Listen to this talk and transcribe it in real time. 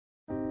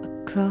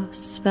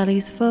across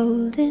valleys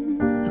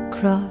folding,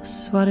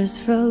 across waters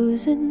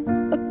frozen,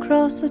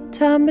 across the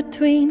time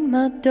between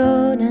my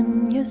dawn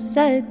and your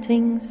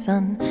setting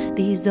sun.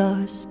 These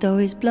are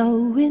stories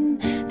blowing,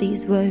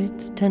 these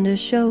words tender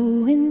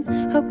showing.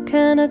 How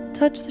can I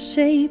touch the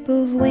shape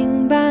of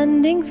wing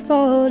bandings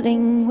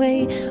falling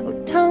away?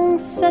 Oh, tongue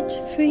set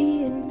you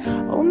free, and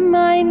oh,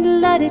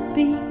 mind let it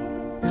be.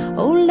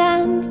 Oh,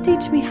 land,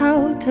 teach me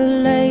how to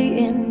lay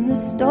in the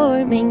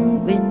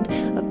storming wind,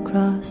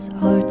 across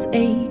hearts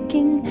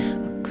aching,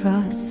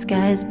 across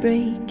skies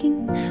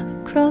breaking,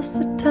 across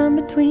the time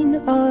between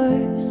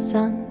our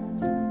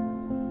suns.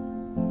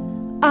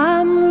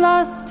 I'm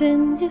lost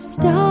in your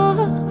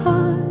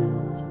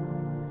stars,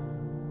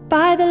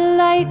 by the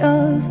light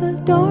of the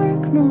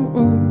dark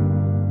moon.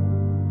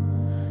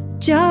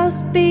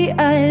 Just be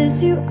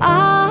as you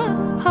are,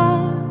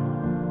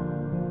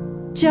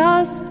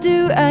 just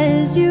do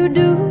as you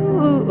do,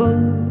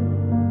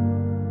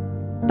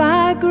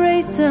 by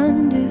grace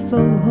and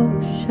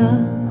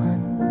devotion,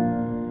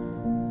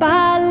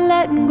 by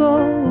letting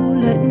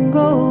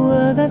go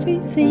of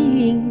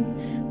everything,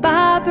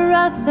 by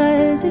breath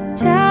as it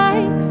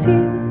takes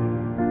you,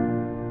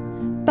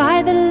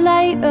 by the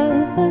light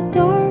of the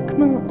dark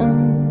moon.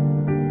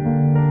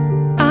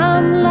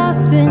 I'm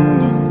lost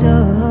in your stars.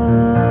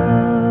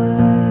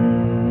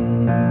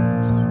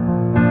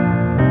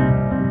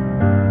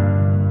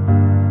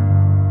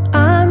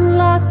 I'm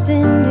lost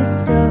in your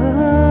stars.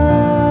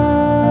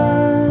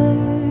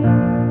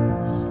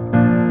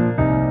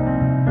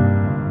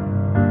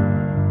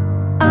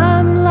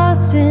 I'm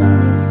lost in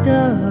your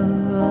stars.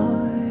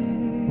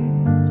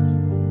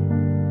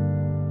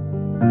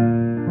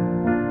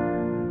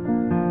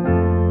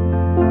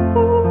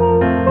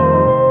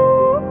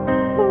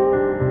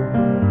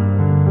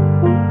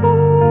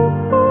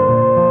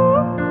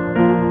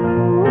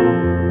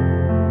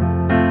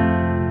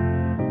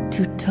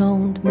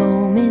 Two-toned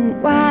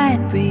moment,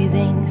 wide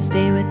breathing,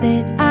 stay with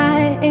it.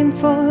 I aim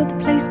for the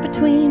place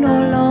between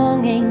all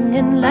longing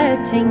and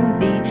letting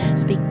be.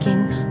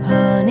 Speaking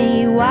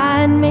honey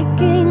wine,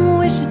 making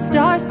wishes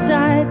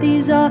starside.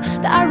 These are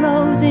the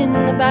arrows in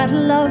the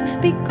battle of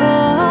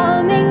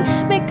becoming.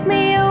 Make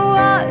me a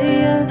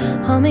warrior,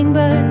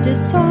 hummingbird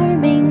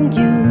disarming.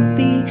 You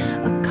be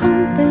a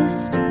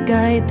compass to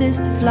guide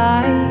this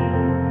flight.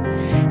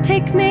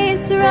 Take me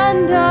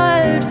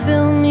surrendered,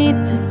 fill me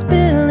to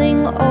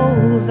spilling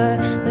over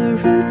the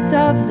roots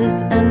of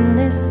this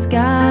endless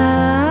sky.